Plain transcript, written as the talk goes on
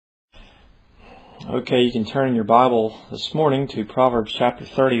Okay, you can turn in your Bible this morning to Proverbs chapter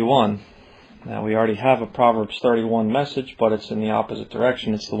 31. Now, we already have a Proverbs 31 message, but it's in the opposite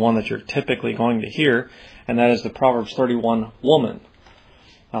direction. It's the one that you're typically going to hear, and that is the Proverbs 31 woman.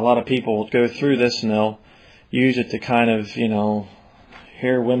 Now, a lot of people will go through this and they'll use it to kind of,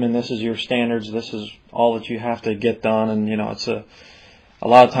 here, women, this is your standards, this is all that you have to get done, and, it's a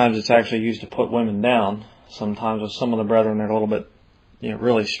lot of times it's actually used to put women down. Sometimes with some of the brethren, they're a little bit,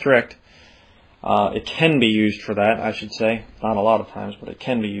 really strict. It can be used for that, I should say. Not a lot of times, but it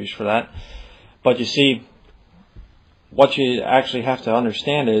can be used for that. But you see, what you actually have to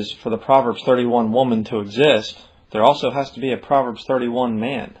understand is for the Proverbs 31 woman to exist, there also has to be a Proverbs 31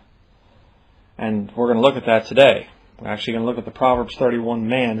 man. And we're going to look at that today. We're actually going to look at the Proverbs 31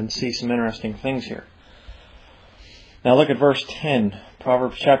 man and see some interesting things here. Now look at verse 10.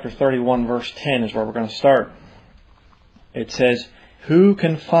 Proverbs chapter 31 verse 10 is where we're going to start. It says, "Who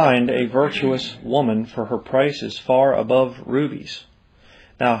can find a virtuous woman, for her price is far above rubies?"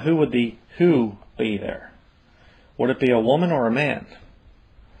 Now, who would the "who" be there? Would it be a woman or a man?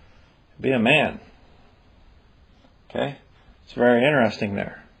 It'd be a man. Okay? It's very interesting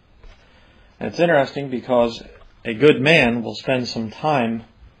there. And it's interesting because a good man will spend some time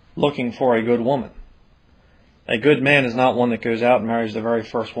looking for a good woman. A good man is not one that goes out and marries the very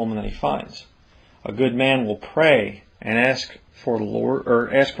first woman that he finds. A good man will pray and ask for the Lord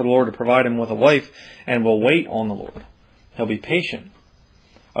to provide him with a wife, and will wait on the Lord. He'll be patient.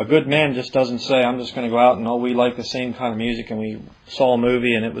 A good man just doesn't say, I'm just going to go out and, we like the same kind of music and we saw a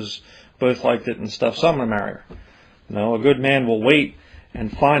movie and it was both liked it and stuff, so I'm going to marry her. No, a good man will wait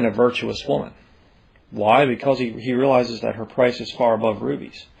and find a virtuous woman. Why? Because he realizes that her price is far above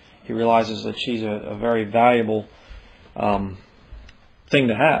rubies. He realizes that she's a very valuable thing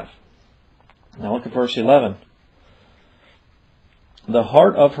to have. Now look at verse 11. "The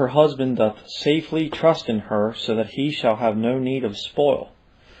heart of her husband doth safely trust in her, so that he shall have no need of spoil."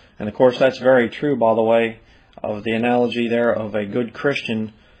 And of course that's very true, by the way, of the analogy there of a good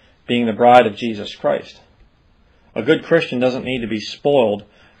Christian being the bride of Jesus Christ. A good Christian doesn't need to be spoiled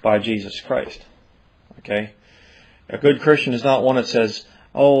by Jesus Christ. Okay? A good Christian is not one that says,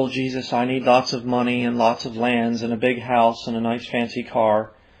 "Oh, Jesus, I need lots of money and lots of lands and a big house and a nice fancy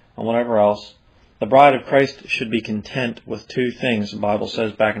car and whatever else." The bride of Christ should be content with two things, the Bible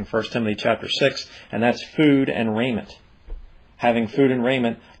says back in 1 Timothy chapter 6, and that's food and raiment. Having food and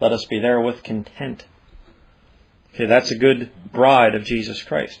raiment, let us be therewith content. Okay, that's a good bride of Jesus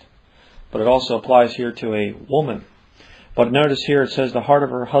Christ. But it also applies here to a woman. But notice here it says, "The heart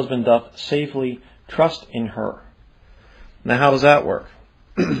of her husband doth safely trust in her." Now how does that work?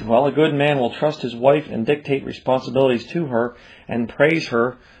 Well, a good man will trust his wife and dictate responsibilities to her and praise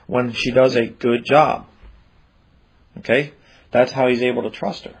her when she does a good job. Okay? That's how he's able to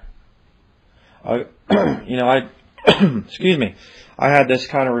trust her. Excuse me. I had this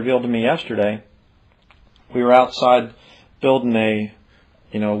kind of revealed to me yesterday. We were outside building a,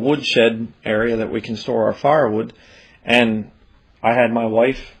 woodshed area that we can store our firewood, and I had my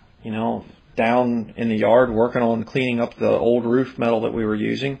wife, down in the yard working on cleaning up the old roof metal that we were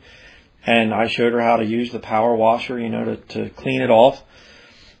using, and I showed her how to use the power washer, to clean it off.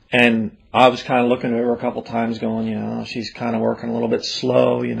 And I was kind of looking over a couple times going, she's kind of working a little bit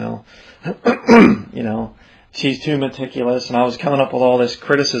slow, she's too meticulous. And I was coming up with all this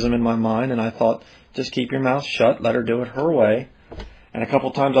criticism in my mind, and I thought, just keep your mouth shut, let her do it her way. And a couple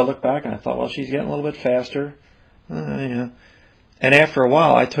times I looked back and I thought, well, she's getting a little bit faster. And after a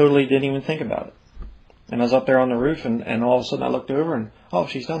while, I totally didn't even think about it. And I was up there on the roof, and all of a sudden I looked over and,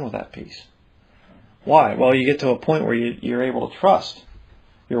 she's done with that piece. Why? Well, you get to a point where you're able to trust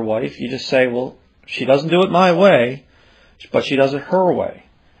your wife. You just say, well, she doesn't do it my way, but she does it her way.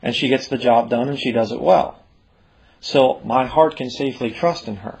 And she gets the job done and she does it well. So my heart can safely trust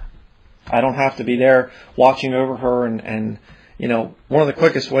in her. I don't have to be there watching over her and one of the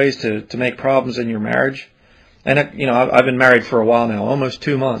quickest ways to make problems in your marriage, and I've been married for a while now, almost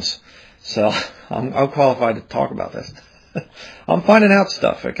 2 months, so I'm qualified to talk about this. I'm finding out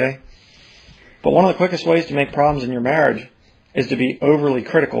stuff, okay? But one of the quickest ways to make problems in your marriage is to be overly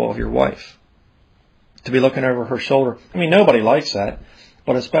critical of your wife, to be looking over her shoulder. I mean, nobody likes that,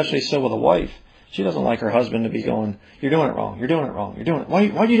 but especially so with a wife. She doesn't like her husband to be going, "You're doing it wrong, you're doing it wrong, you're doing it.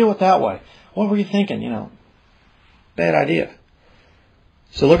 Why'd you do it that way? What were you thinking?" Bad idea.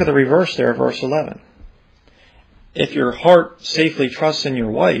 So look at the reverse there, verse 11. If your heart safely trusts in your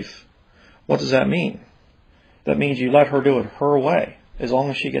wife, what does that mean? That means you let her do it her way, as long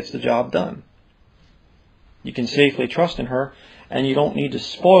as she gets the job done. You can safely trust in her, and you don't need to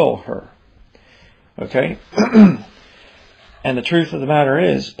spoil her. Okay? And the truth of the matter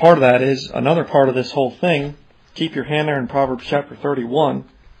is, part of that is, another part of this whole thing, keep your hand there in Proverbs chapter 31,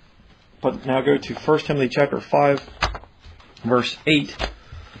 but now go to 1 Timothy chapter 5, verse 8.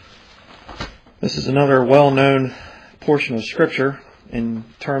 This is another well-known portion of Scripture in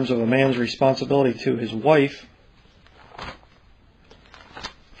terms of a man's responsibility to his wife.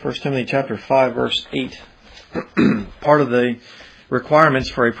 1 Timothy chapter 5, verse 8. Part of the requirements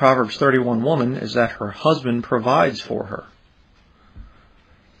for a Proverbs 31 woman is that her husband provides for her.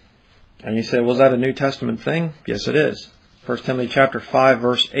 And you say, was that a New Testament thing? Yes, it is. 1 Timothy chapter 5,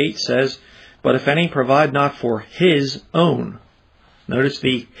 verse 8 says, but if any provide not for his own. Notice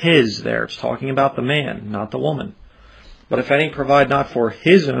the his there. It's talking about the man, not the woman. But if any provide not for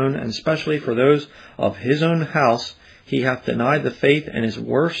his own, and especially for those of his own house, he hath denied the faith and is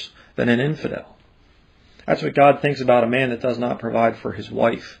worse than an infidel. That's what God thinks about a man that does not provide for his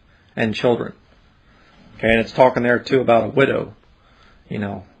wife and children. Okay, and it's talking there too about a widow,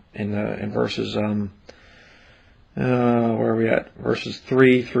 in verses, where are we at? Verses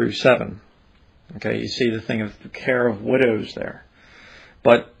 3 through 7. Okay, you see the thing of the care of widows there.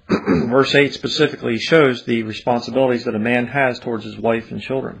 But verse 8 specifically shows the responsibilities that a man has towards his wife and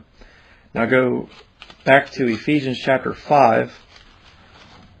children. Now go back to Ephesians chapter 5.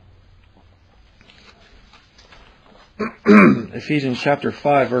 Ephesians chapter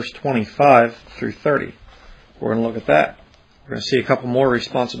 5, verse 25 through 30. We're going to look at that. We're going to see a couple more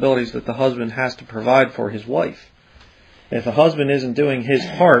responsibilities that the husband has to provide for his wife. If the husband isn't doing his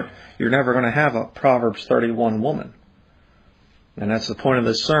part, you're never going to have a Proverbs 31 woman. And that's the point of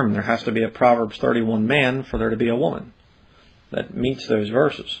this sermon. There has to be a Proverbs 31 man for there to be a woman that meets those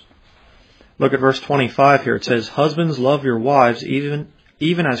verses. Look at verse 25 here. It says, husbands, love your wives, even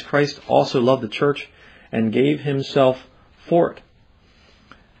as Christ also loved the church and gave himself for it.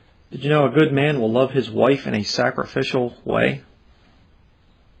 Did you know a good man will love his wife in a sacrificial way?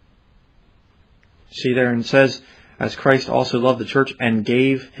 See there, and it says, as Christ also loved the church and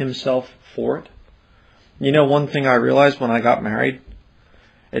gave himself for it. You know, one thing I realized when I got married,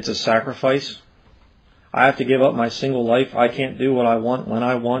 it's a sacrifice. I have to give up my single life. I can't do what I want when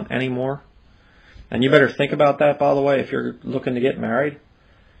I want anymore. And you better think about that, by the way, if you're looking to get married.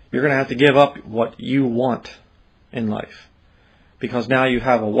 You're going to have to give up what you want in life. Because now you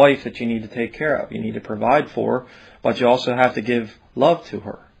have a wife that you need to take care of. You need to provide for her, but you also have to give love to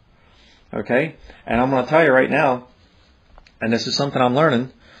her. Okay? And I'm going to tell you right now, and this is something I'm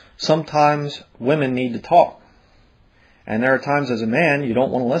learning, sometimes women need to talk. And there are times as a man you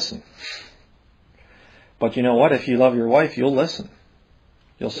don't want to listen. But you know what? If you love your wife, you'll listen.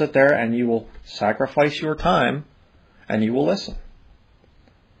 You'll sit there and you will sacrifice your time and you will listen.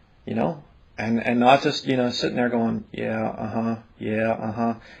 And not just, sitting there going,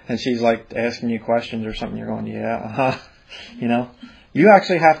 yeah, and she's like asking you questions or something, you're going, yeah, you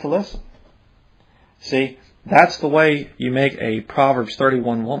actually have to listen. See, that's the way you make a Proverbs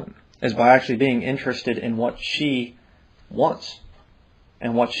 31 woman, is by actually being interested in what she wants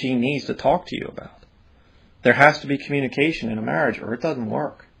and what she needs to talk to you about. There has to be communication in a marriage or it doesn't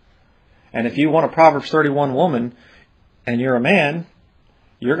work. And if you want a Proverbs 31 woman and you're a man,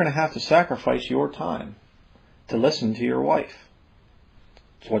 you're going to have to sacrifice your time to listen to your wife.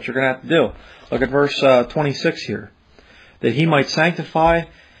 It's what you're going to have to do. Look at verse 26 here. That he might sanctify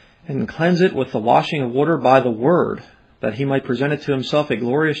and cleanse it with the washing of water by the word, that he might present it to himself a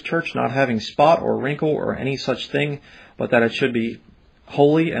glorious church, not having spot or wrinkle or any such thing, but that it should be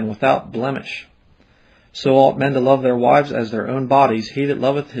holy and without blemish. So ought men to love their wives as their own bodies. He that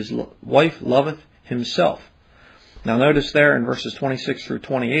loveth his wife loveth himself. Now notice there in verses 26 through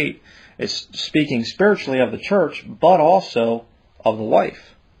 28, it's speaking spiritually of the church, but also of the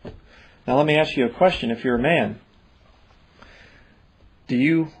wife. Now let me ask you a question. If you're a man, do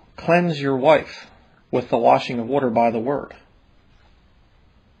you cleanse your wife with the washing of water by the word?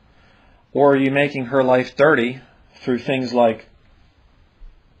 Or are you making her life dirty through things like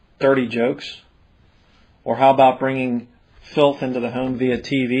dirty jokes? Or how about bringing filth into the home via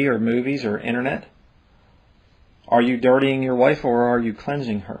TV or movies or internet? Are you dirtying your wife or are you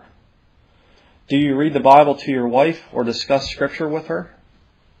cleansing her? Do you read the Bible to your wife or discuss Scripture with her?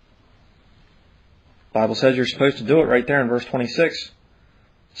 The Bible says you're supposed to do it right there in verse 26.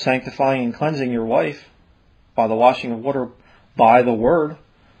 Sanctifying and cleansing your wife by the washing of water by the Word.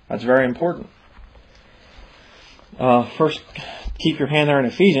 That's very important. First, keep your hand there in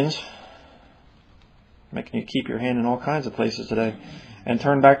Ephesians. Making you keep your hand in all kinds of places today. And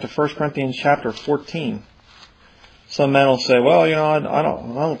turn back to 1 Corinthians chapter 14. Some men will say, well, I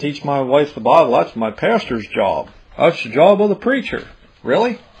don't teach my wife the Bible. That's my pastor's job. That's the job of the preacher.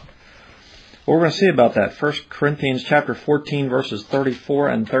 Really? What we're going to see about that, 1 Corinthians chapter 14, verses 34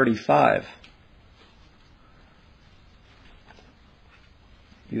 and 35.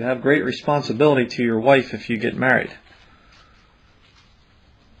 You have great responsibility to your wife if you get married.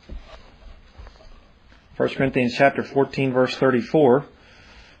 1 Corinthians chapter 14, verse 34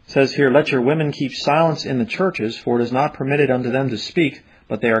 says here, "Let your women keep silence in the churches, for it is not permitted unto them to speak,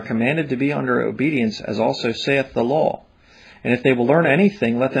 but they are commanded to be under obedience, as also saith the law. And if they will learn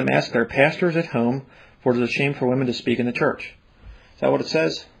anything, let them ask their pastors at home, for it is a shame for women to speak in the church." Is that what it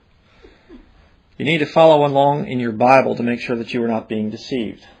says? You need to follow along in your Bible to make sure that you are not being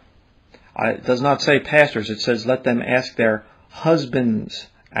deceived. It does not say pastors. It says let them ask their husbands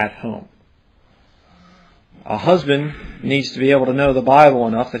at home. A husband needs to be able to know the Bible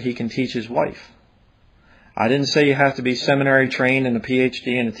enough that he can teach his wife. I didn't say you have to be seminary trained and a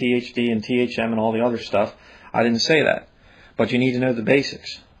PhD and a THD and THM and all the other stuff. I didn't say that. But you need to know the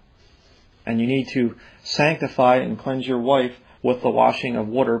basics. And you need to sanctify and cleanse your wife with the washing of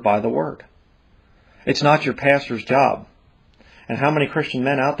water by the Word. It's not your pastor's job. And how many Christian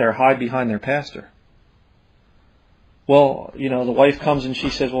men out there hide behind their pastor? Well, the wife comes and she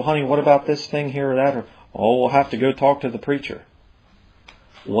says, "Well, honey, what about this thing here or that?" Or, "Oh, we'll have to go talk to the preacher."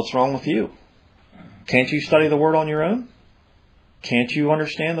 What's wrong with you? Can't you study the Word on your own? Can't you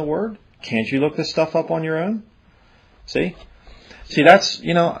understand the Word? Can't you look this stuff up on your own? See, that's,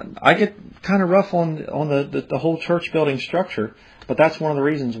 I get kind of rough on the whole church building structure, but that's one of the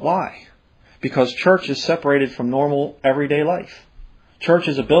reasons why. Because church is separated from normal everyday life. Church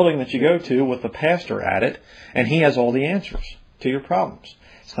is a building that you go to with the pastor at it, and he has all the answers to your problems.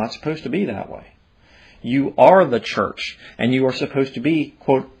 It's not supposed to be that way. You are the church, and you are supposed to be,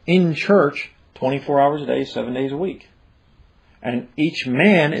 quote, in church 24 hours a day, 7 days a week. And each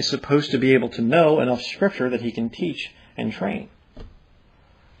man is supposed to be able to know enough Scripture that he can teach and train.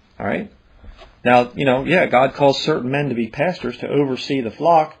 All right? Now, God calls certain men to be pastors to oversee the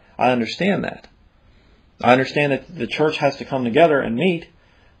flock. I understand that. I understand that the church has to come together and meet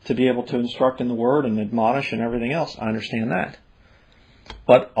to be able to instruct in the Word and admonish and everything else. I understand that.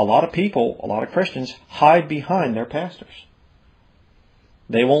 But a lot of people, a lot of Christians, hide behind their pastors.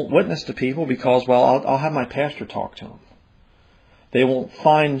 They won't witness to people because, well, I'll have my pastor talk to them. They won't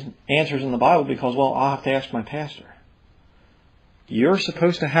find answers in the Bible because, well, I'll have to ask my pastor. You're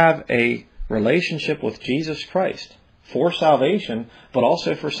supposed to have a relationship with Jesus Christ for salvation, but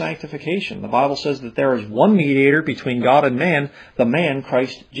also for sanctification. The Bible says that there is one mediator between God and man, the man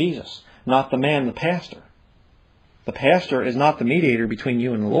Christ Jesus, not the man, the pastor. The pastor is not the mediator between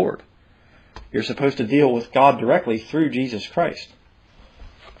you and the Lord. You're supposed to deal with God directly through Jesus Christ.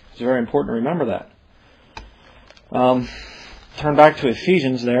 It's very important to remember that. Turn back to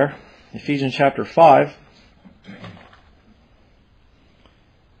Ephesians there. Ephesians chapter 5.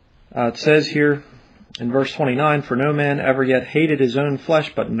 It says here in verse 29, "For no man ever yet hated his own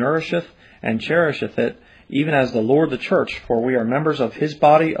flesh, but nourisheth and cherisheth it, even as the Lord the church. For we are members of his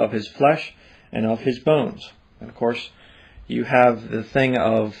body, of his flesh, and of his bones." And of course, you have the thing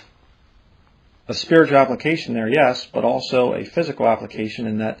of a spiritual application there, yes, but also a physical application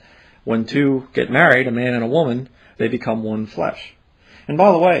in that when two get married, a man and a woman, they become one flesh. And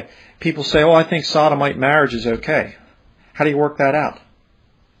by the way, people say, "Oh, I think sodomite marriage is okay." How do you work that out?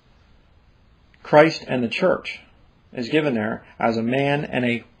 Christ and the church is given there as a man and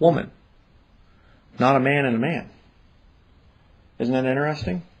a woman, not a man and a man. Isn't that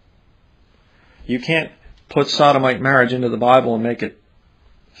interesting? You can't put sodomite marriage into the Bible and make it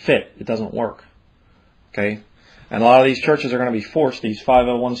fit. It doesn't work. Okay? And a lot of these churches are going to be forced, these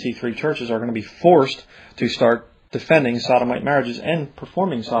 501c3 churches are going to be forced to start defending sodomite marriages and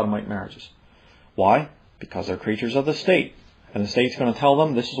performing sodomite marriages. Why? Because they're creatures of the state. And the state's going to tell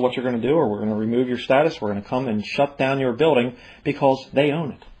them, this is what you're going to do, or we're going to remove your status, we're going to come and shut down your building because they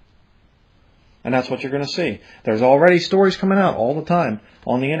own it. And that's what you're going to see. There's already stories coming out all the time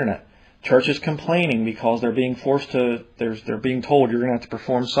on the internet. Churches complaining because they're being forced to, they're being told you're going to have to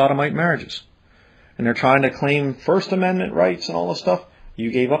perform sodomite marriages. And they're trying to claim First Amendment rights and all this stuff.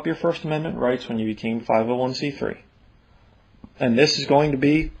 You gave up your First Amendment rights when you became 501c3. And this is going to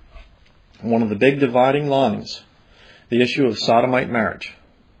be one of the big dividing lines. The issue of sodomite marriage.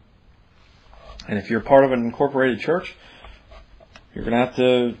 And if you're part of an incorporated church, you're going to have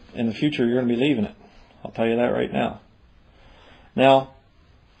to, in the future, you're going to be leaving it. I'll tell you that right now. Now,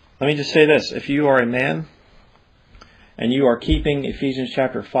 let me just say this. If you are a man and you are keeping Ephesians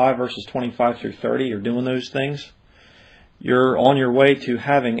chapter 5, verses 25 through 30, you're doing those things, you're on your way to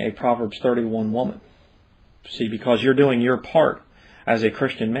having a Proverbs 31 woman. See, because you're doing your part as a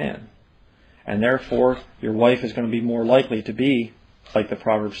Christian man. And therefore, your wife is going to be more likely to be like the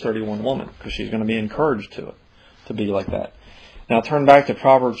Proverbs 31 woman, because she's going to be encouraged to be like that. Now turn back to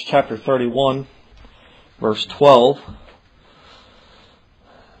Proverbs chapter 31, verse 12.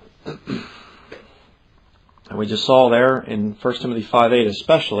 And we just saw there in 1 Timothy 5:8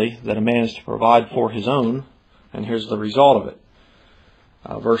 especially that a man is to provide for his own, and here's the result of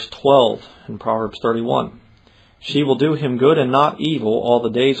it. Verse 12 in Proverbs 31. She will do him good and not evil all the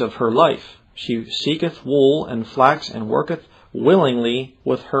days of her life. She seeketh wool and flax and worketh willingly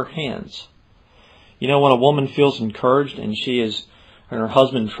with her hands. You know, when a woman feels encouraged and her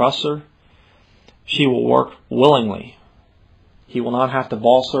husband trusts her, she will work willingly. He will not have to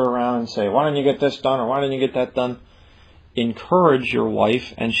boss her around and say, why don't you get this done or why don't you get that done? Encourage your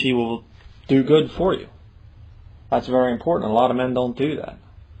wife and she will do good for you. That's very important. A lot of men don't do that.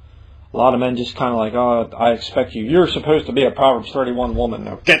 A lot of men just kind of like, oh, I expect you. You're supposed to be a Proverbs 31 woman.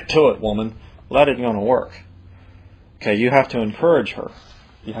 Now get to it, woman. Well, that isn't going to work. Okay, you have to encourage her.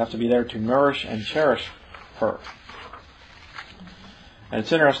 You have to be there to nourish and cherish her. And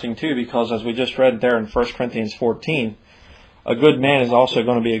it's interesting too, because as we just read there in 1 Corinthians 14, a good man is also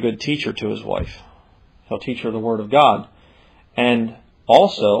going to be a good teacher to his wife. He'll teach her the Word of God. And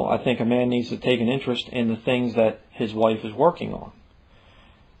also, I think a man needs to take an interest in the things that his wife is working on.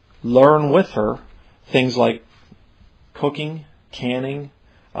 Learn with her things like cooking, canning.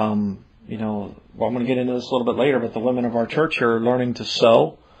 I'm going to get into this a little bit later, but the women of our church here are learning to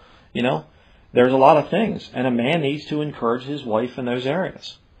sew. There's a lot of things. And a man needs to encourage his wife in those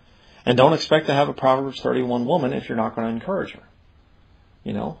areas. And don't expect to have a Proverbs 31 woman if you're not going to encourage her.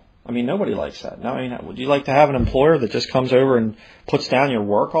 Nobody likes that. Would you like to have an employer that just comes over and puts down your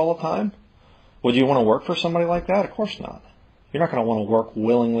work all the time? Would you want to work for somebody like that? Of course not. You're not going to want to work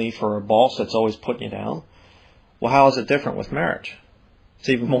willingly for a boss that's always putting you down. Well, how is it different with marriage? It's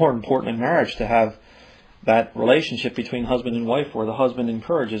even more important in marriage to have that relationship between husband and wife where the husband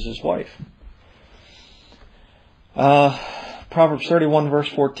encourages his wife. Proverbs 31 verse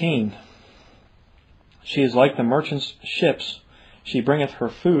 14. She is like the merchant's ships. She bringeth her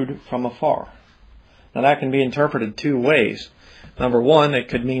food from afar. Now that can be interpreted two ways. Number one, it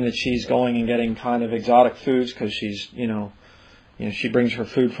could mean that she's going and getting kind of exotic foods because she's, she brings her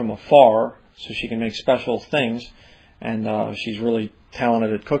food from afar so she can make special things, and she's really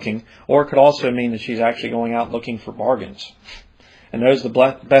talented at cooking. Or it could also mean that she's actually going out looking for bargains. And those are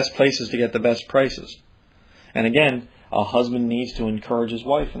the best places to get the best prices. And again, a husband needs to encourage his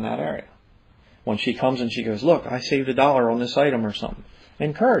wife in that area. When she comes and she goes, look, I saved $1 on this item or something.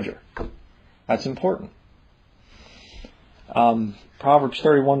 Encourage her. That's important. Proverbs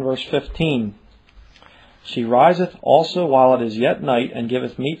 31 verse 15. She riseth also while it is yet night, and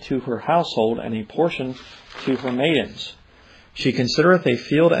giveth meat to her household, and a portion to her maidens. She considereth a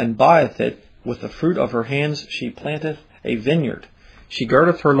field, and buyeth it. With the fruit of her hands she planteth a vineyard. She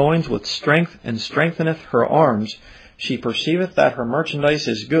girdeth her loins with strength, and strengtheneth her arms. She perceiveth that her merchandise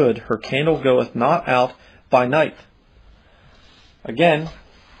is good. Her candle goeth not out by night. Again,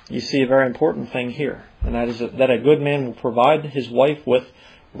 you see a very important thing here, and that is that a good man will provide his wife with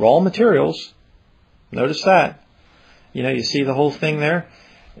raw materials. Notice that. You see the whole thing there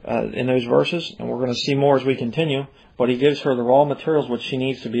in those verses, and we're going to see more as we continue. But he gives her the raw materials which she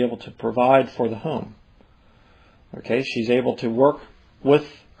needs to be able to provide for the home. Okay, she's able to work with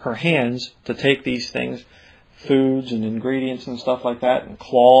her hands to take these things, foods and ingredients and stuff like that, and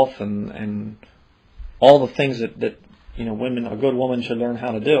cloth and all the things that a good woman should learn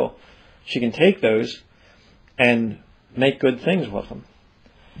how to do. She can take those and make good things with them.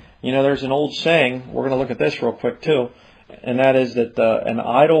 There's an old saying, we're going to look at this real quick too, and that is that an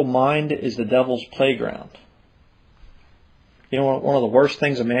idle mind is the devil's playground. One of the worst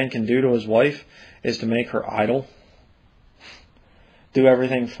things a man can do to his wife is to make her idle. Do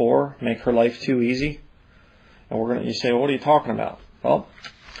everything for her, make her life too easy. And you say, well, what are you talking about? Well,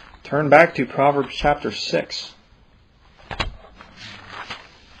 turn back to Proverbs chapter 6.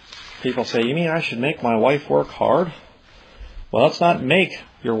 People say, you mean I should make my wife work hard? Well, let's not make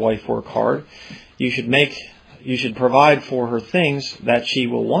your wife work hard. You should provide for her things that she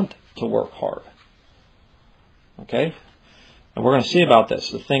will want to work hard. Okay? And we're going to see about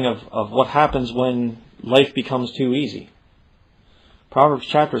this, the thing of what happens when life becomes too easy. Proverbs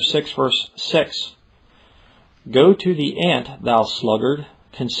chapter 6, verse 6. Go to the ant, thou sluggard,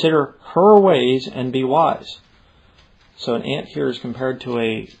 consider her ways and be wise. So an ant here is compared to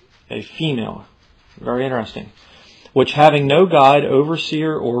a female. Very interesting. Which having no guide,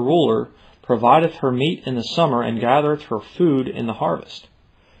 overseer, or ruler, provideth her meat in the summer, and gathereth her food in the harvest.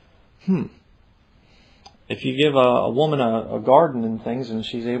 If you give a woman a garden and things, and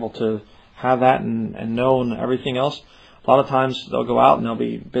she's able to have that and know and everything else, A lot of times they'll go out and they'll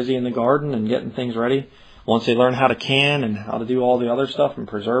be busy in the garden and getting things ready. Once they learn how to can and how to do all the other stuff and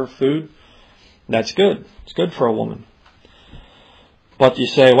preserve food, that's good. It's good for a woman. But you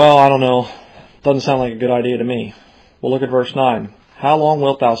say, well, I don't know. Doesn't sound like a good idea to me. Well, look at verse 9. How long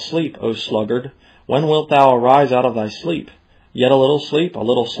wilt thou sleep, O sluggard? When wilt thou arise out of thy sleep? Yet a little sleep, a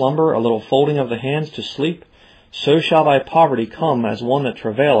little slumber, a little folding of the hands to sleep. So shall thy poverty come as one that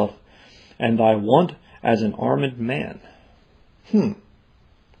travaileth, and thy want as an armed man.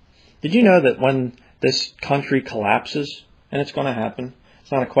 Did you know that when this country collapses, and it's going to happen,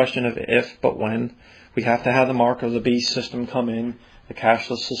 it's not a question of if, but when, we have to have the mark of the beast system come in, the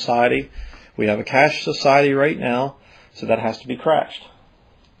cashless society. We have a cash society right now, so that has to be crashed.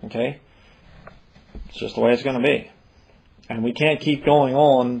 Okay? It's just the way it's going to be. And we can't keep going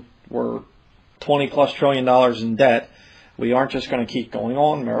on. We're $20+ trillion in debt. We aren't just going to keep going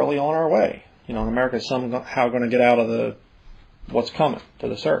on merrily on our way. America is somehow going to get out of what's coming to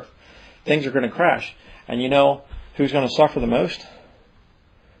this earth. Things are going to crash. And you know who's going to suffer the most?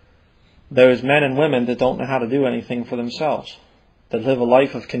 Those men and women that don't know how to do anything for themselves, that live a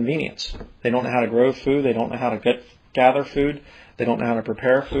life of convenience. They don't know how to grow food. They don't know how to gather food. They don't know how to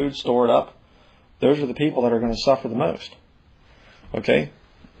prepare food, store it up. Those are the people that are going to suffer the most. Okay?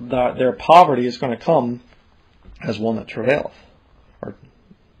 Their poverty is going to come as one that travaileth. Or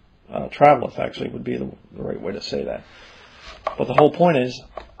traveleth, actually, would be the right way to say that. But the whole point is,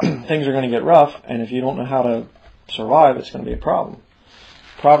 things are going to get rough, and if you don't know how to survive, it's going to be a problem.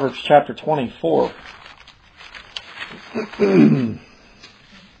 Proverbs chapter 24.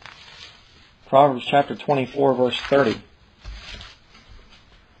 Proverbs chapter 24, verse 30. The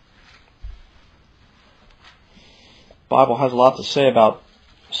Bible has a lot to say about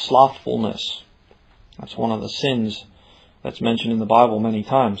slothfulness. That's one of the sins that's mentioned in the Bible many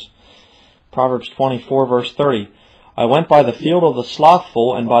times. Proverbs 24, verse 30. I went by the field of the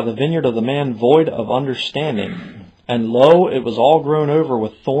slothful, and by the vineyard of the man void of understanding. And lo, it was all grown over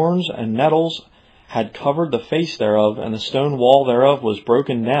with thorns, and nettles had covered the face thereof, and the stone wall thereof was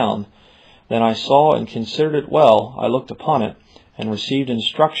broken down. Then I saw and considered it well. I looked upon it, and received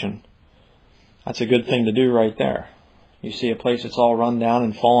instruction. That's a good thing to do right there. You see a place that's all run down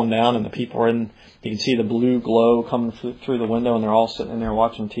and fallen down, and the people are in, you can see the blue glow coming through the window, and they're all sitting in there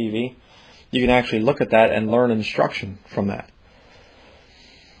watching TV. You can actually look at that and learn instruction from that.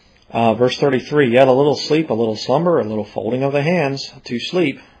 Verse 33, Yet a little sleep, a little slumber, a little folding of the hands to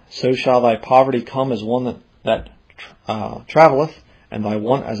sleep, so shall thy poverty come as one that traveleth, and thy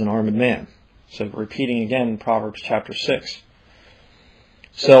want as an armed man. So repeating again Proverbs chapter 6.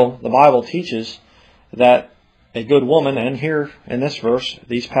 So the Bible teaches that a good woman, and here in this verse,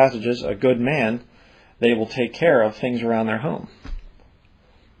 these passages, a good man, they will take care of things around their home.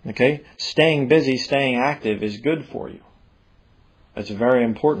 Okay? Staying busy, staying active is good for you. It's very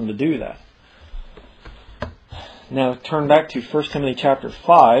important to do that. Now turn back to 1 Timothy chapter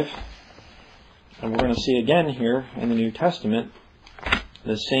 5, and we're going to see again here in the New Testament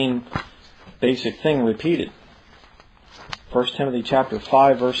the same basic thing repeated. 1 Timothy chapter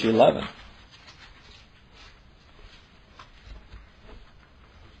 5, verse 11.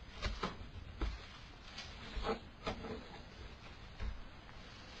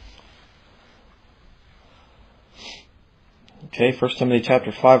 Okay, 1 Timothy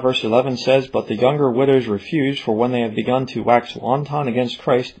chapter 5, verse 11 says, But the younger widows refuse, for when they have begun to wax wanton against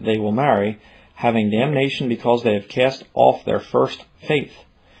Christ, they will marry, having damnation because they have cast off their first faith.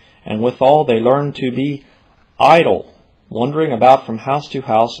 And withal they learn to be idle, wandering about from house to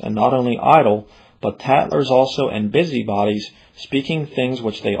house, and not only idle, but tattlers also and busybodies, speaking things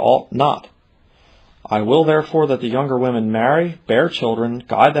which they ought not. I will therefore that the younger women marry, bear children,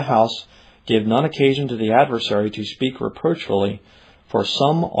 guide the house, give none occasion to the adversary to speak reproachfully, for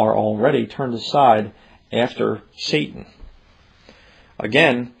some are already turned aside after Satan.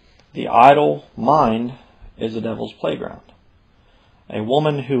 Again, the idle mind is the devil's playground. A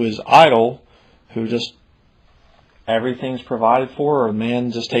woman who is idle, who just everything's provided for her, or a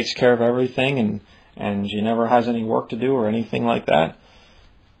man just takes care of everything and she never has any work to do or anything like that,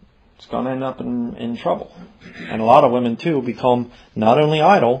 it's going to end up in trouble. And a lot of women too become not only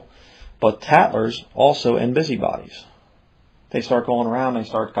idle, but tattlers also and busybodies. They start going around, they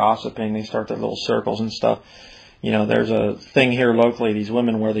start gossiping, they start their little circles and stuff. You know, there's a thing here locally, these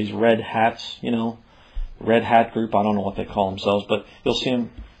women wear these red hats, red hat group, I don't know what they call themselves, but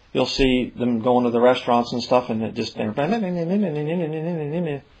you'll see them going to the restaurants and stuff, and they're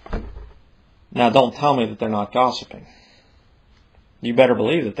now don't tell me that they're not gossiping. You better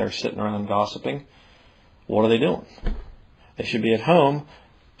believe that they're sitting around gossiping. What are they doing? They should be at home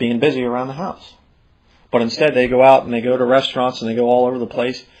being busy around the house. But instead they go out and they go to restaurants and they go all over the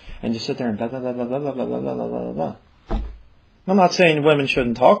place and just sit there and blah, blah, blah, blah, blah, blah, blah, blah, blah, blah, blah. I'm not saying women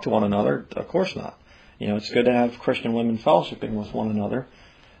shouldn't talk to one another. Of course not. It's good to have Christian women fellowshipping with one another.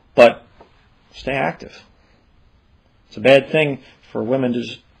 But stay active. It's a bad thing for women to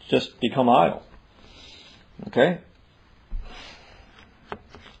just become idle. Okay?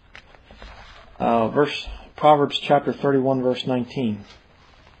 Proverbs chapter 31, verse 19.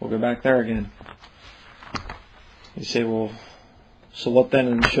 We'll go back there again. You say, well, so what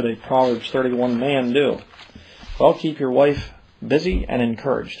then should a Proverbs 31 man do? Well, keep your wife busy and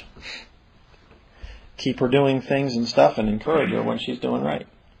encouraged. Keep her doing things and stuff and encourage her when she's doing right.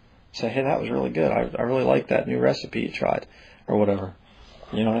 Say, hey, that was really good. I really like that new recipe you tried, or whatever.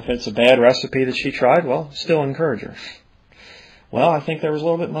 If it's a bad recipe that she tried, well, still encourage her. Well, I think there was a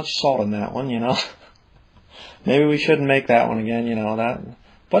little bit much salt in that one, Maybe we shouldn't make that one again, that.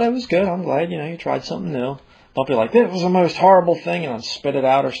 But it was good. I'm glad, you tried something new. Don't be like, this was the most horrible thing, and spit it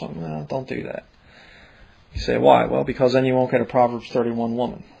out or something. No, don't do that. You say, why? Well, because then you won't get a Proverbs 31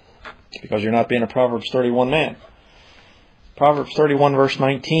 woman. It's because you're not being a Proverbs 31 man. Proverbs 31, verse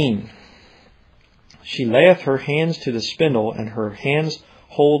 19. She layeth her hands to the spindle, and her hands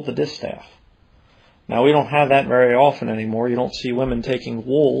hold the distaff. Now, we don't have that very often anymore. You don't see women taking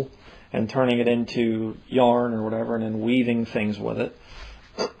wool and turning it into yarn or whatever and then weaving things with it.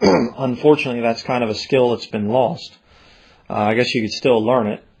 Unfortunately, that's kind of a skill that's been lost. I guess you could still learn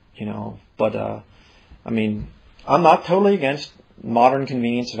it, but I'm not totally against modern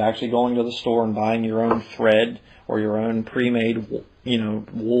convenience of actually going to the store and buying your own thread or your own pre-made,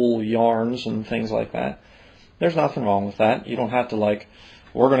 wool yarns and things like that. There's nothing wrong with that. You don't have to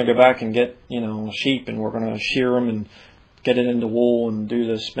we're going to go back and get, sheep and we're going to shear them and get it into wool and do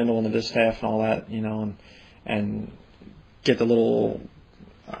the spindle and the distaff and all that, and get the little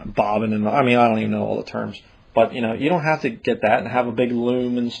bobbin and I don't even know all the terms. But, you don't have to get that and have a big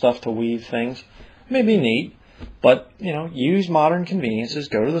loom and stuff to weave things. It may be neat, but, use modern conveniences.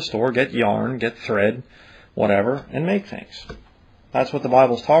 Go to the store, get yarn, get thread, whatever, and make things. That's what the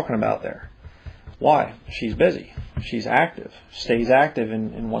Bible's talking about there. Why? She's busy. She's active. Stays active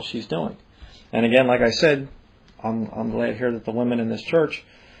in what she's doing. And again, like I said, I'm glad to hear that the women in this church,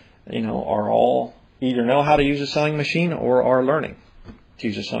 are all either know how to use a sewing machine or are learning to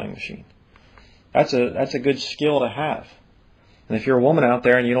use a sewing machine. That's a good skill to have. And if you're a woman out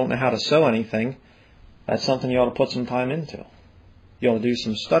there and you don't know how to sew anything, that's something you ought to put some time into. You ought to do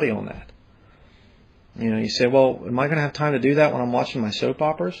some study on that. You say, well, am I going to have time to do that when I'm watching my soap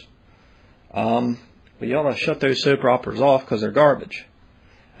operas? But you ought to shut those soap operas off because they're garbage.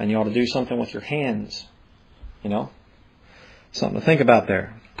 And you ought to do something with your hands. Something to think about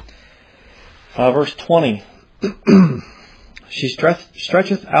there. Verse 20. She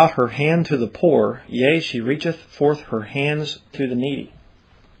stretcheth out her hand to the poor, yea, she reacheth forth her hands to the needy.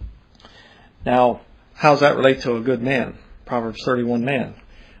 Now, how does that relate to a good man? Proverbs 31 man.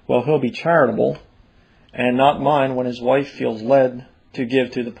 Well, he'll be charitable and not mind when his wife feels led to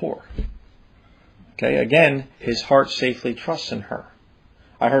give to the poor. Okay, again, his heart safely trusts in her.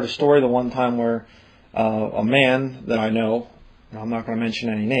 I heard a story the one time where a man that I know, I'm not going to mention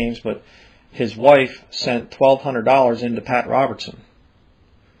any names, but his wife sent $1,200 into Pat Robertson.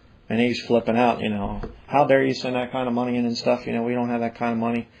 And he's flipping out, How dare you send that kind of money in and stuff? We don't have that kind of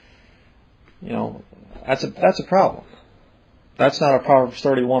money. That's a problem. That's not a Proverbs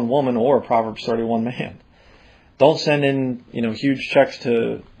 31 woman or a Proverbs 31 man. Don't send in, huge checks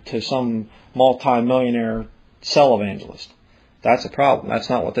to some multi-millionaire cell evangelist. That's a problem. That's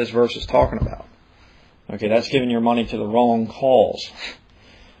not what this verse is talking about. Okay, that's giving your money to the wrong cause.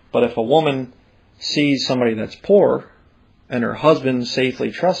 But if a woman sees somebody that's poor and her husband safely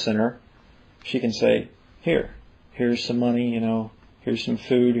trusts in her, she can say, here's some money, here's some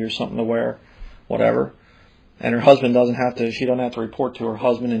food, here's something to wear, whatever. And her husband she doesn't have to report to her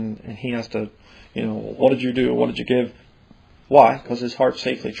husband and he has to, what did you do? What did you give? Why? Because his heart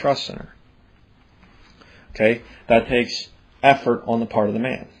safely trusts in her. Okay, that takes effort on the part of the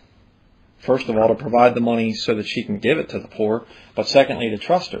man. First of all, to provide the money so that she can give it to the poor, but secondly, to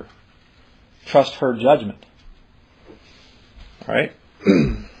trust her. Trust her judgment. All right?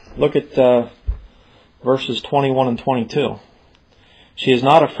 Look at verses 21 and 22. She is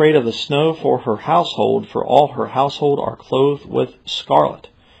not afraid of the snow for her household, for all her household are clothed with scarlet.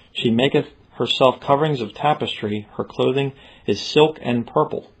 She maketh herself coverings of tapestry, her clothing is silk and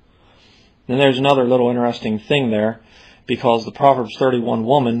purple. Then there's another little interesting thing there, because the Proverbs 31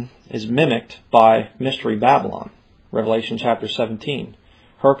 woman is mimicked by Mystery Babylon, Revelation chapter 17.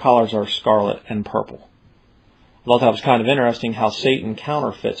 Her colors are scarlet and purple. I thought that was kind of interesting how Satan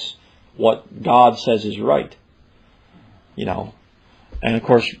counterfeits what God says is right. And of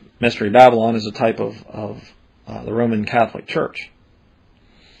course, Mystery Babylon is a type of the Roman Catholic Church.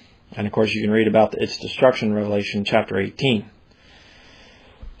 And of course, you can read about its destruction in Revelation chapter 18.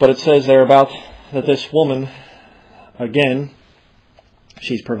 But it says there about that this woman, again,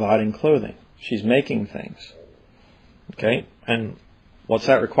 she's providing clothing. She's making things. Okay? And what's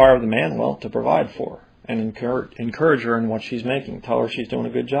that require of the man? Well, to provide for her and encourage her in what she's making. Tell her she's doing a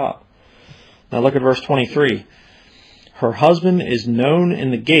good job. Now look at verse 23. Her husband is known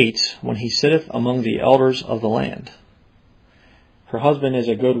in the gates when he sitteth among the elders of the land. Her husband is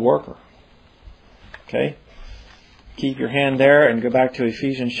a good worker. Okay? Keep your hand there and go back to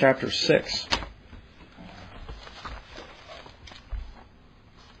Ephesians chapter 6.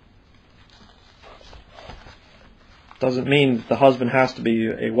 Doesn't mean the husband has to be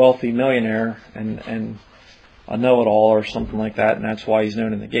a wealthy millionaire and a know-it-all or something like that, and that's why he's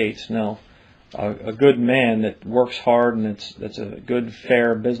known in the gates. No. A good man that works hard and that's a good,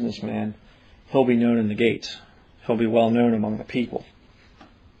 fair businessman, he'll be known in the gates. He'll be well known among the people.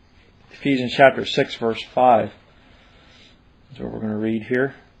 Ephesians chapter 6, verse 5 is what we're going to read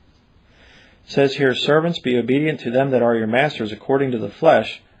here. It says here, servants, be obedient to them that are your masters according to the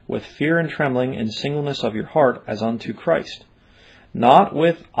flesh, with fear and trembling in singleness of your heart as unto Christ, not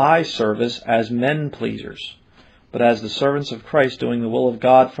with eye service as men pleasers, but as the servants of Christ, doing the will of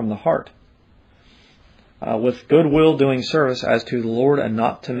God from the heart, with good will doing service as to the Lord and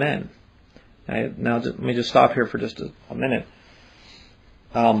not to men. Now let me just stop here for just a minute.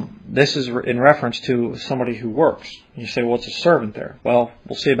 This is in reference to somebody who works. You say, well, what's a servant there? Well,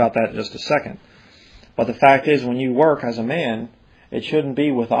 we'll see about that in just a second. But the fact is, when you work as a man, it shouldn't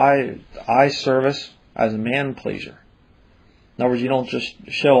be with eye service as a man pleaser. In other words, you don't just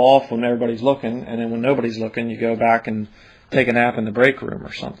show off when everybody's looking, and then when nobody's looking, you go back and take a nap in the break room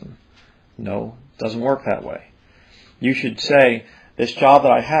or something. No, it doesn't work that way. You should say, this job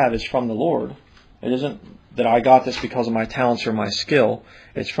that I have is from the Lord. It isn't that I got this because of my talents or my skill.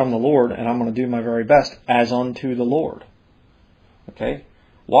 It's from the Lord, and I'm going to do my very best as unto the Lord. Okay?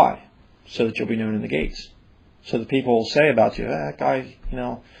 Why? So that you'll be known in the gates. So that people will say about you, that guy,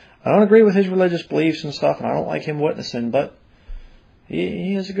 I don't agree with his religious beliefs and stuff, and I don't like him witnessing, but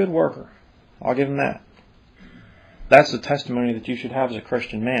he is a good worker. I'll give him that. That's the testimony that you should have as a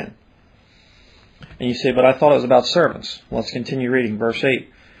Christian man. And you say, but I thought it was about servants. Well, let's continue reading. Verse 8.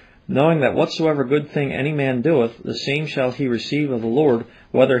 Knowing that whatsoever good thing any man doeth, the same shall he receive of the Lord,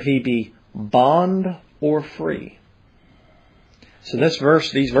 whether he be bond or free. So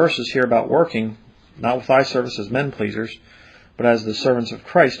these verses here about working, not with eye service as men pleasers, but as the servants of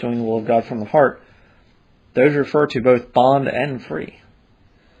Christ, doing the will of God from the heart, those refer to both bond and free.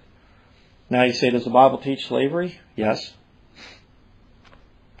 Now you say, does the Bible teach slavery? Yes.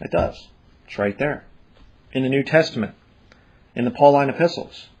 It does. It's right there. In the New Testament. In the Pauline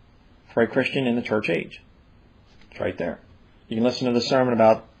epistles. For a Christian in the church age. It's right there. You can listen to the sermon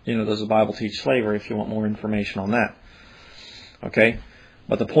about, does the Bible teach slavery if you want more information on that. Okay?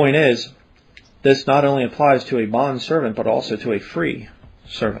 But the point is, this not only applies to a bond servant, but also to a free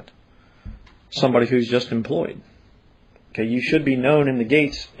servant. Somebody who's just employed. Okay, you should be known in the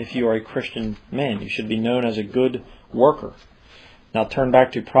gates if you are a Christian man. You should be known as a good worker. Now turn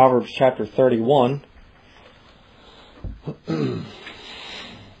back to Proverbs chapter 31. We're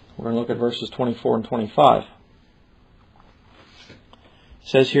going to look at verses 24 and 25. It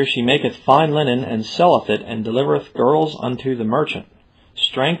says here, she maketh fine linen and selleth it, and delivereth girls unto the merchant.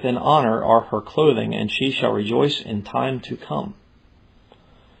 Strength and honor are her clothing, and she shall rejoice in time to come.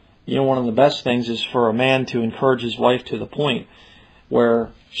 One of the best things is for a man to encourage his wife to the point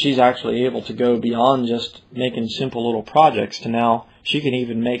where she's actually able to go beyond just making simple little projects to now she can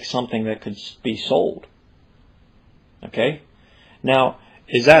even make something that could be sold. Okay? Now,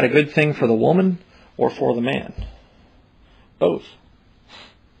 is that a good thing for the woman or for the man? Both.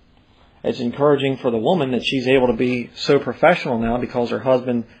 It's encouraging for the woman that she's able to be so professional now because her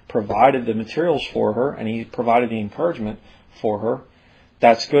husband provided the materials for her and he provided the encouragement for her.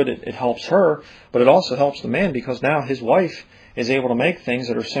 That's good. It helps her, but it also helps the man because now his wife is able to make things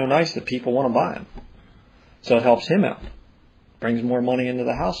that are so nice that people want to buy them. So it helps him out. Brings more money into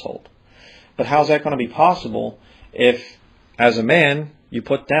the household. But how's that going to be possible if, as a man, you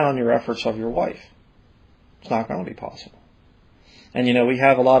put down your efforts of your wife? It's not going to be possible. And we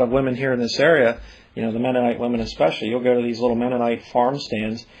have a lot of women here in this area, the Mennonite women especially. You'll go to these little Mennonite farm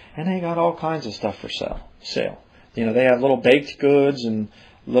stands and they got all kinds of stuff for sale. They have little baked goods and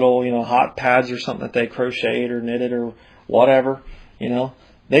little, hot pads or something that they crocheted or knitted or whatever.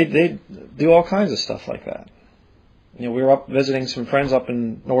 They do all kinds of stuff like that. We were up visiting some friends up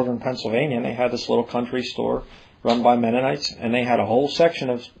in northern Pennsylvania, and they had this little country store run by Mennonites, and they had a whole section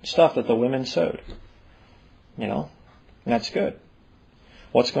of stuff that the women sewed. And that's good.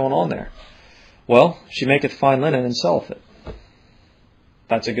 What's going on there? Well, she maketh fine linen and selleth it.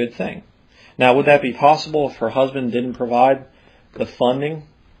 That's a good thing. Now, would that be possible if her husband didn't provide the funding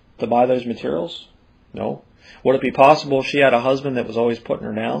to buy those materials? No. Would it be possible if she had a husband that was always putting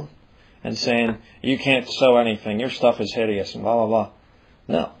her down and saying, you can't sew anything, your stuff is hideous, and blah, blah, blah?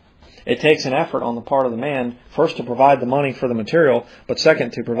 No. It takes an effort on the part of the man, first to provide the money for the material, but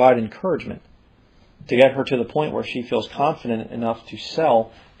second to provide encouragement, to get her to the point where she feels confident enough to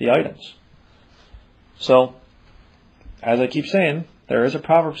sell the items. So, as I keep saying, there is a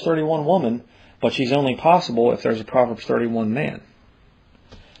Proverbs 31 woman, but she's only possible if there's a Proverbs 31 man.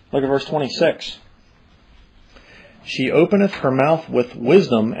 Look at verse 26. She openeth her mouth with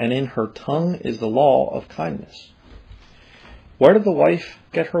wisdom, and in her tongue is the law of kindness. Where did the wife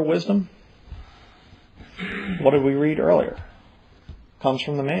get her wisdom? What did we read earlier? Comes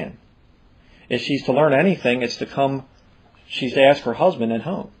from the man. If she's to learn anything, she's to ask her husband at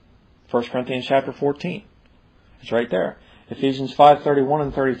home. 1 Corinthians chapter 14. It's right there. Ephesians 5:31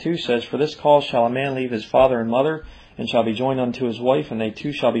 and 32 says, For this cause shall a man leave his father and mother, and shall be joined unto his wife, and they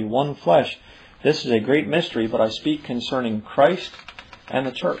two shall be one flesh. This is a great mystery, but I speak concerning Christ and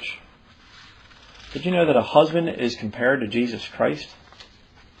the church. Did you know that a husband is compared to Jesus Christ?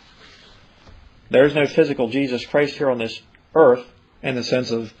 There is no physical Jesus Christ here on this earth, in the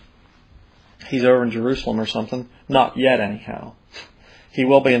sense of he's over in Jerusalem or something. Not yet, anyhow. He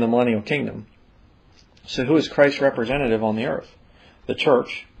will be in the millennial kingdom. So who is Christ's representative on the earth? The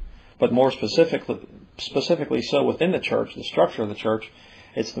church. But more specifically so within the church, the structure of the church,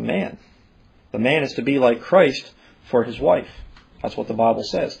 it's the man. The man is to be like Christ for his wife. That's what the Bible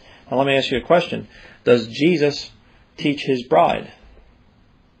says. Now let me ask you a question. Does Jesus teach his bride?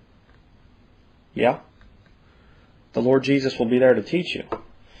 Yeah. The Lord Jesus will be there to teach you.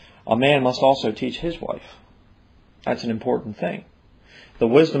 A man must also teach his wife. That's an important thing. The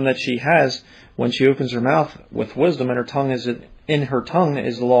wisdom that she has when she opens her mouth with wisdom, and in her tongue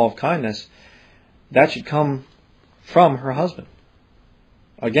is the law of kindness, that should come from her husband.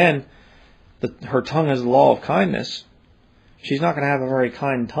 Again, her tongue is the law of kindness. She's not going to have a very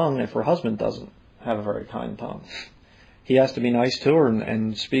kind tongue if her husband doesn't have a very kind tongue. He has to be nice to her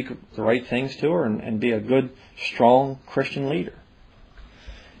and speak the right things to her and be a good, strong Christian leader.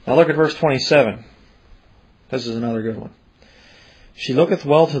 Now look at verse 27. This is another good one. She looketh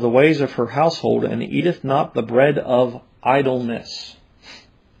well to the ways of her household, and eateth not the bread of idleness.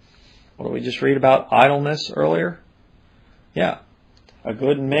 What did we just read about idleness earlier? Yeah. A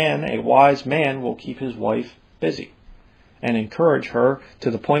good man, a wise man, will keep his wife busy and encourage her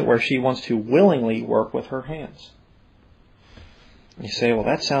to the point where she wants to willingly work with her hands. You say, well,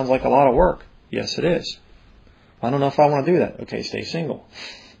 that sounds like a lot of work. Yes, it is. I don't know if I want to do that. Okay, stay single.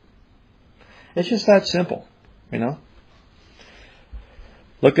 It's just that simple,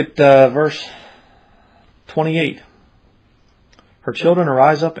 Look at verse 28. Her children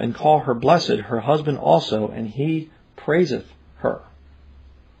arise up and call her blessed, her husband also, and he praiseth her.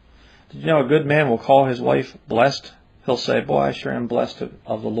 Did you know a good man will call his wife blessed? He'll say, boy, I sure am blessed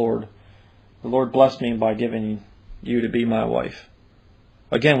of the Lord. The Lord blessed me by giving you to be my wife.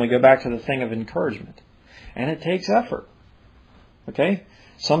 Again, we go back to the thing of encouragement. And it takes effort. Okay?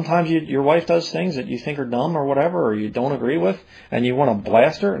 Sometimes your wife does things that you think are dumb or whatever, or you don't agree with, and you want to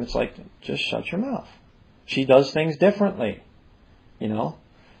blast her, and it's like, just shut your mouth. She does things differently.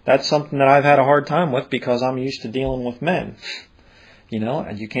 That's something that I've had a hard time with because I'm used to dealing with men.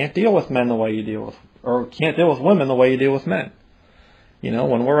 And you can't deal with men the way you deal with, or can't deal with women the way you deal with men.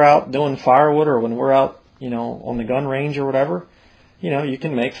 When we're out doing firewood, or when we're out, on the gun range or whatever, you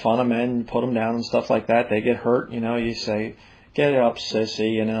can make fun of men and put them down and stuff like that. They get hurt, you say, get up,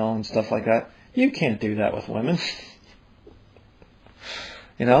 sissy, and stuff like that. You can't do that with women.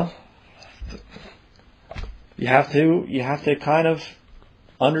 You have to kind of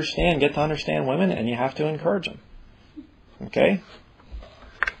get to understand women, and you have to encourage them. Okay?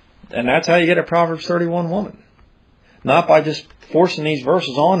 And that's how you get a Proverbs 31 woman. Not by just forcing these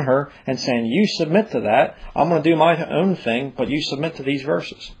verses on her and saying, you submit to that. I'm going to do my own thing, but you submit to these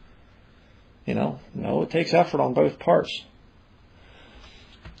verses. No, it takes effort on both parts.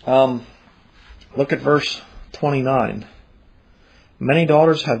 Look at verse 29. Many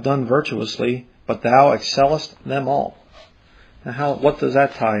daughters have done virtuously, but thou excellest them all. Now, what does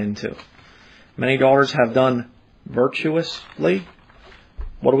that tie into? Many daughters have done virtuously.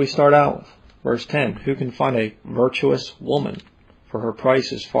 What do we start out with? Verse 10. Who can find a virtuous woman? For her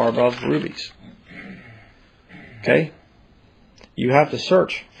price is far above rubies. Okay? You have to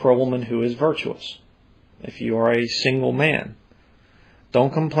search for a woman who is virtuous. If you are a single man,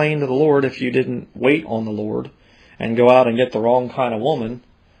 don't complain to the Lord if you didn't wait on the Lord and go out and get the wrong kind of woman,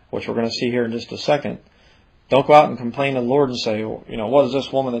 which we're going to see here in just a second. Don't go out and complain to the Lord and say, what is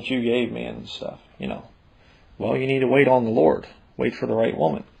this woman that you gave me and stuff, Well, you need to wait on the Lord. Wait for the right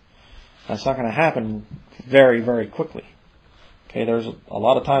woman. That's not going to happen very, very quickly. Okay, there's a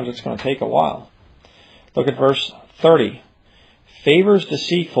lot of times it's going to take a while. Look at verse 30. Favor is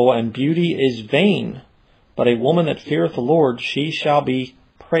deceitful and beauty is vain, but a woman that feareth the Lord, she shall be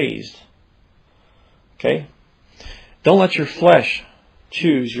praised. Okay? Don't let your flesh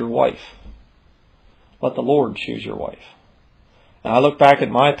choose your wife. Let the Lord choose your wife. Now, I look back at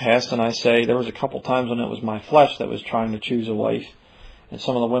my past and I say there was a couple times when it was my flesh that was trying to choose a wife. And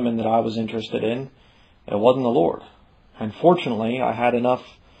some of the women that I was interested in, it wasn't the Lord. And fortunately, I had enough,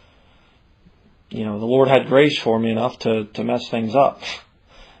 the Lord had grace for me enough to mess things up,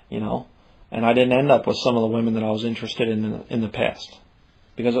 And I didn't end up with some of the women that I was interested in the past.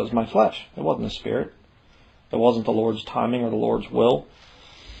 Because it was my flesh. It wasn't the Spirit. It wasn't the Lord's timing or the Lord's will.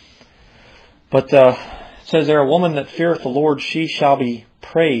 But it says there, a woman that feareth the Lord, she shall be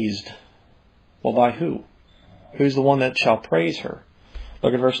praised. Well, by who? Who's the one that shall praise her?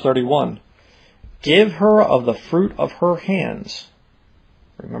 Look at verse 31. Give her of the fruit of her hands.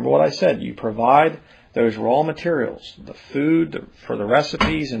 Remember what I said. You provide those raw materials, the food for the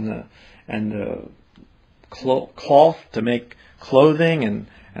recipes and the cloth to make clothing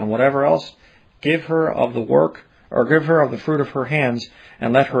and whatever else. Give her of the work, or give her of the fruit of her hands,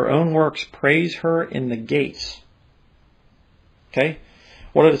 and let her own works praise her in the gates. Okay?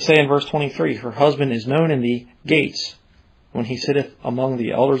 What did it say in verse 23? Her husband is known in the gates when he sitteth among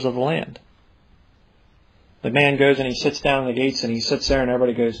the elders of the land. The man goes and he sits down in the gates and he sits there and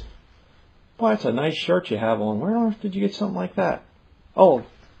everybody goes, boy, that's a nice shirt you have on. Where on earth did you get something like that? Oh,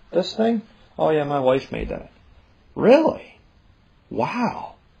 this thing? Oh yeah, my wife made that. Really?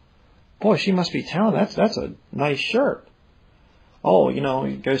 Wow. Boy, she must be talented. That's a nice shirt. Oh,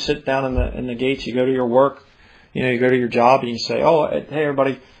 you go sit down in the gates, you go to your work, you go to your job and you say, oh, hey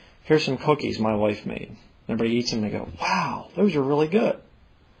everybody, here's some cookies my wife made. Everybody eats them and they go, wow, those are really good.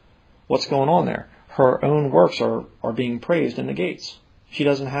 What's going on there? Her own works are being praised in the gates. She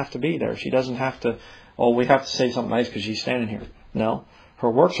doesn't have to be there. She doesn't have to, we have to say something nice because she's standing here. No, her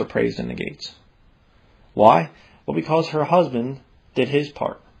works are praised in the gates. Why? Well, because her husband did his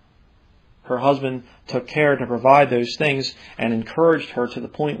part. Her husband took care to provide those things and encouraged her to the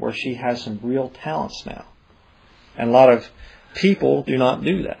point where she has some real talents now. And a lot of people do not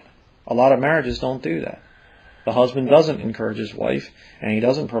do that. A lot of marriages don't do that. The husband doesn't encourage his wife and he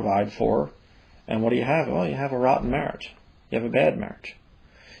doesn't provide for her. And what do you have? Well, you have a rotten marriage. You have a bad marriage.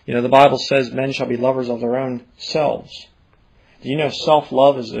 The Bible says men shall be lovers of their own selves. Do you know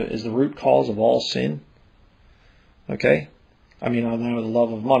self-love is the root cause of all sin? Okay? I know the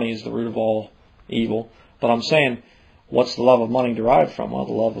love of money is the root of all evil. But I'm saying, what's the love of money derived from? Well,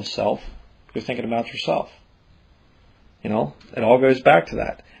 the love of self. You're thinking about yourself. It all goes back to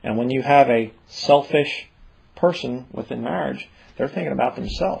that. And when you have a selfish person within marriage, they're thinking about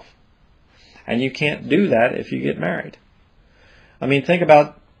themselves. And you can't do that if you get married. Think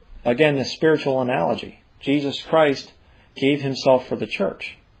about, again, the spiritual analogy. Jesus Christ gave himself for the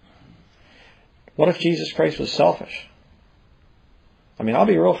church. What if Jesus Christ was selfish? I'll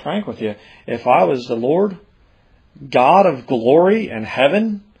be real frank with you. If I was the Lord, God of glory and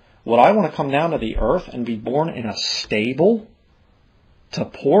heaven, would I want to come down to the earth and be born in a stable to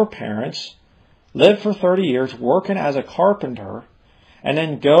poor parents, live for 30 years working as a carpenter, and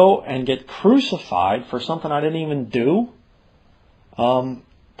then go and get crucified for something I didn't even do?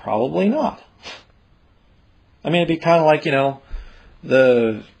 Probably not. It'd be kind of like,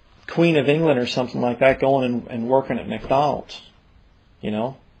 the Queen of England or something like that going and working at McDonald's.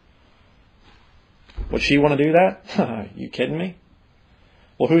 Would she want to do that? You kidding me?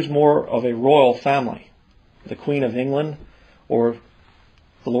 Well, who's more of a royal family? The Queen of England or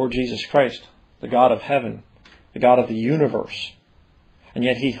the Lord Jesus Christ, the God of heaven, the God of the universe? And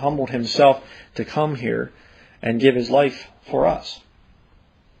yet he humbled himself to come here and give his life for us.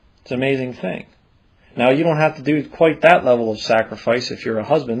 It's an amazing thing. Now, you don't have to do quite that level of sacrifice if you're a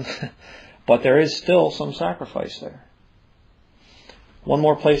husband, but there is still some sacrifice there. One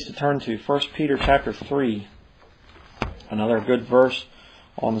more place to turn to, 1 Peter chapter 3, another good verse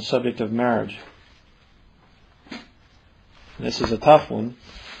on the subject of marriage. This is a tough one.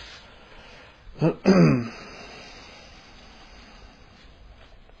 And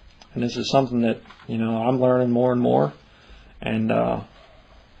this is something that, I'm learning more and more. And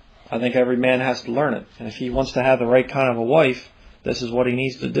I think every man has to learn it. And if he wants to have the right kind of a wife, this is what he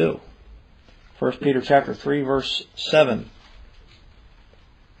needs to do. 1 Peter chapter 3, verse 7.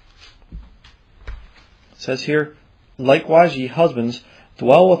 It says here, "Likewise, ye husbands,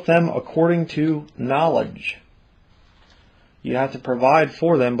 dwell with them according to knowledge." You have to provide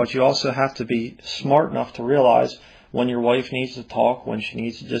for them, but you also have to be smart enough to realize when your wife needs to talk, when she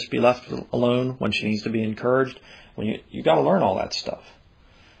needs to just be left alone, when she needs to be encouraged. You got to learn all that stuff.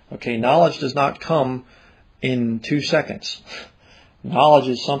 Okay, knowledge does not come in 2 seconds. Knowledge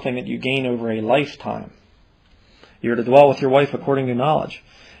is something that you gain over a lifetime. You're to dwell with your wife according to knowledge,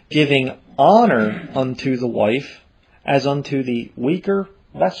 giving honor unto the wife as unto the weaker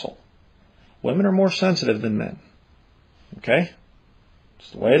vessel. Women are more sensitive than men. Okay?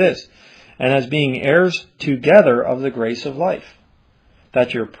 That's the way it is. And as being heirs together of the grace of life,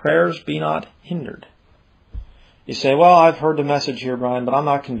 that your prayers be not hindered. You say, well, I've heard the message here, Bryan, but I'm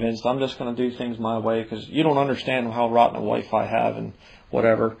not convinced. I'm just going to do things my way because you don't understand how rotten a wife I have and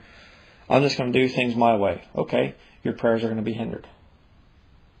whatever. I'm just going to do things my way. Okay, your prayers are going to be hindered.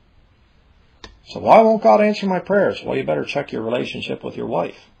 So why won't God answer my prayers? Well, you better check your relationship with your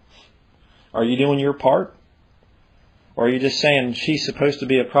wife. Are you doing your part? Or are you just saying she's supposed to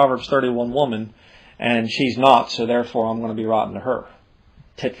be a Proverbs 31 woman and she's not, so therefore I'm going to be rotten to her?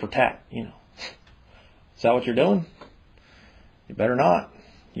 Tit for tat, you know. Is that what you're doing? You better not.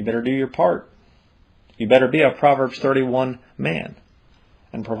 You better do your part. You better be a Proverbs 31 man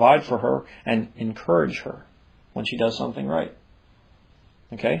and provide for her and encourage her when she does something right.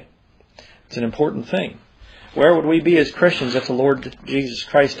 Okay? It's an important thing. Where would we be as Christians if the Lord Jesus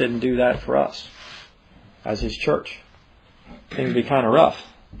Christ didn't do that for us as His church? Things would be kind of rough.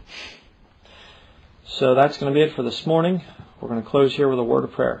 So that's going to be it for this morning. We're going to close here with a word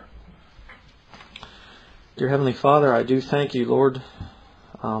of prayer. Dear Heavenly Father, I do thank you, Lord,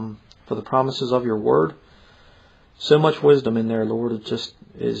 for the promises of your word. So much wisdom in there, Lord. It just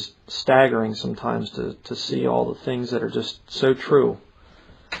is staggering sometimes to see all the things that are just so true.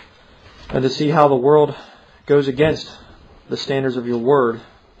 And to see how the world goes against the standards of your word.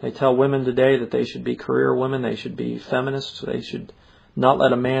 They tell women today that they should be career women, they should be feminists, they should not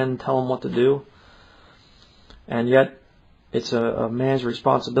let a man tell them what to do. And yet, it's a man's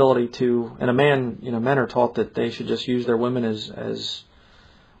responsibility to, and men are taught that they should just use their women as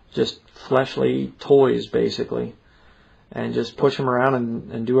just fleshly toys, basically, and just push them around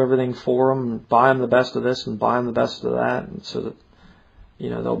and do everything for them, and buy them the best of this and buy them the best of that, and so that,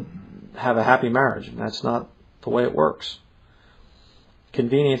 they'll have a happy marriage. And that's not the way it works.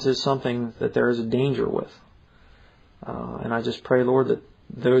 Convenience is something that there is a danger with. And I just pray, Lord, that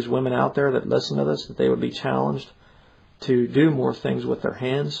those women out there that listen to this, that they would be challenged to do more things with their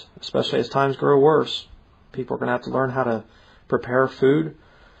hands, especially as times grow worse. People are going to have to learn how to prepare food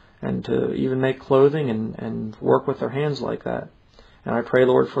and to even make clothing and work with their hands like that. And I pray,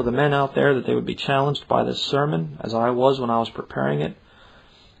 Lord, for the men out there that they would be challenged by this sermon, as I was when I was preparing it,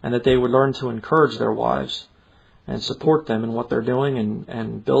 and that they would learn to encourage their wives and support them in what they're doing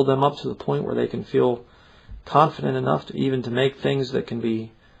and build them up to the point where they can feel confident enough to even to make things that can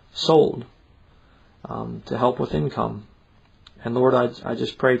be sold to help with income. And Lord, I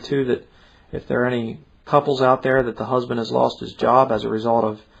just pray too that if there are any couples out there that the husband has lost his job as a result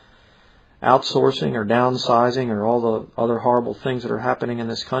of outsourcing or downsizing or all the other horrible things that are happening in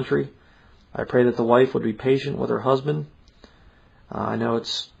this country, I pray that the wife would be patient with her husband. I know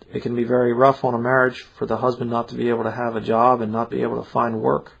it can be very rough on a marriage for the husband not to be able to have a job and not be able to find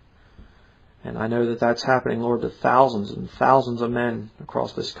work. And I know that that's happening, Lord, to thousands and thousands of men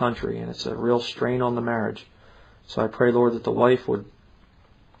across this country, and it's a real strain on the marriage. So I pray, Lord, that the wife would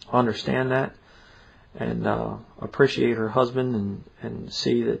understand that and appreciate her husband and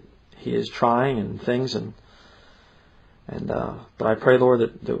see that he is trying and things. But I pray,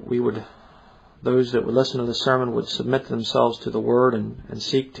 Lord, that we would, those that would listen to the sermon would submit themselves to the Word and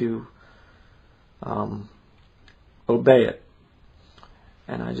seek to obey it.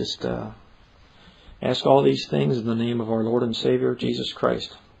 And I just ask all these things in the name of our Lord and Savior, Jesus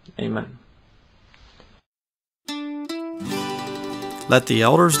Christ. Amen. Let the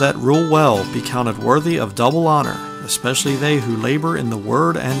elders that rule well be counted worthy of double honor, especially they who labor in the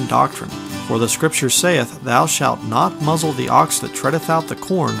word and doctrine. For the Scripture saith, Thou shalt not muzzle the ox that treadeth out the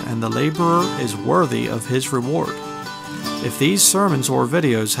corn, and the laborer is worthy of his reward. If these sermons or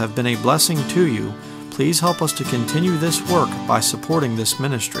videos have been a blessing to you, please help us to continue this work by supporting this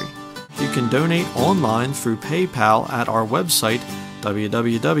ministry. You can donate online through PayPal at our website,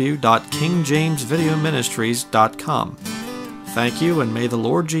 www.kingjamesvideoministries.com. Thank you, and may the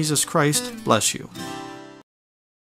Lord Jesus Christ bless you.